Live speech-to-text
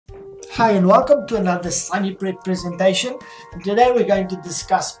Hi and welcome to another SunnyPrep presentation. And today we're going to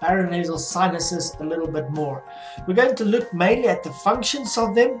discuss paranasal sinuses a little bit more. We're going to look mainly at the functions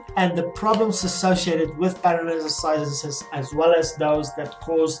of them and the problems associated with paranasal sinuses, as well as those that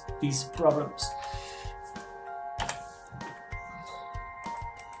cause these problems.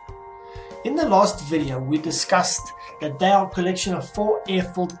 In the last video, we discussed that they are a collection of 4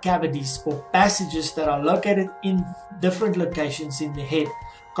 air-filled cavities or passages that are located in different locations in the head,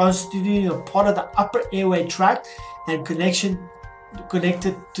 constituting a part of the upper airway tract and connected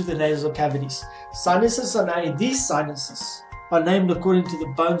to the nasal cavities. These sinuses are named according to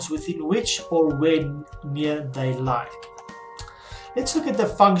the bones within which or where near they lie. Let's look at the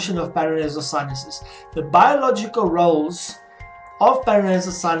function of paranasal sinuses. The biological roles of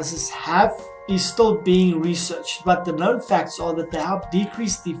paranasal sinuses is still being researched, but the known facts are that they help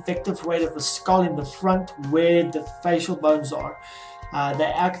decrease the effective weight of the skull in the front where the facial bones are. They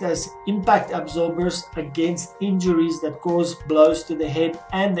act as impact absorbers against injuries that cause blows to the head,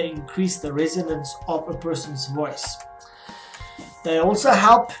 and they increase the resonance of a person's voice. They also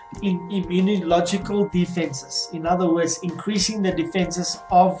help in immunological defenses, in other words, increasing the defenses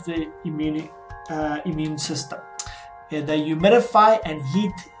of the immune system. They humidify and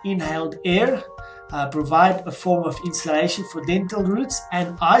heat inhaled air, provide a form of insulation for dental roots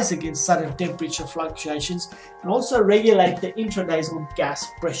and eyes against sudden temperature fluctuations, and also regulate the intranasal gas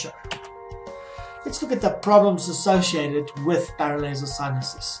pressure. Let's look at the problems associated with paranasal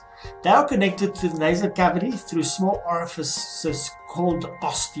sinuses. They are connected to the nasal cavity through small orifices called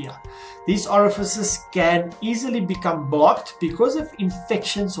ostia. These orifices can easily become blocked because of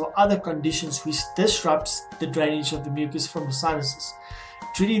infections or other conditions which disrupts the drainage of the mucus from the sinuses.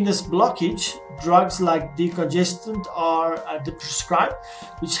 Treating this blockage, drugs like decongestant are prescribed,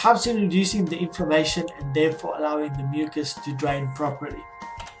 which helps in reducing the inflammation and therefore allowing the mucus to drain properly.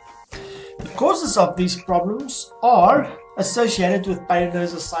 The causes of these problems are associated with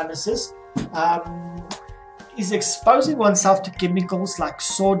paranasal sinuses is exposing oneself to chemicals like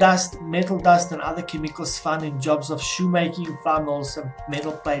sawdust, metal dust, and other chemicals found in jobs of shoemaking, flour mills, and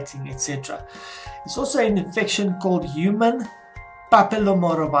metal plating, etc. It's also an infection called human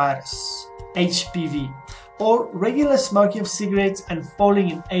papillomavirus, HPV, or regular smoking of cigarettes and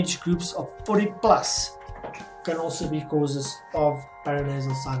falling in age groups of 40 plus can also be causes of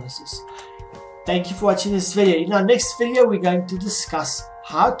paranasal sinuses. Thank you for watching this video. In our next video, we're going to discuss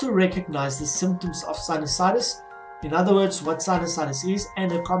how to recognize the symptoms of sinusitis. In other words, what sinusitis is and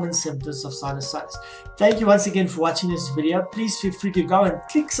the common symptoms of sinusitis. Thank you once again for watching this video. Please feel free to go and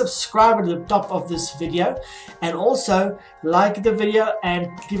click subscribe at the top of this video, and also like the video and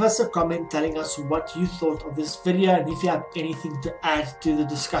give us a comment telling us what you thought of this video and if you have anything to add to the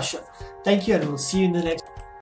discussion. Thank you, and we'll see you in the next.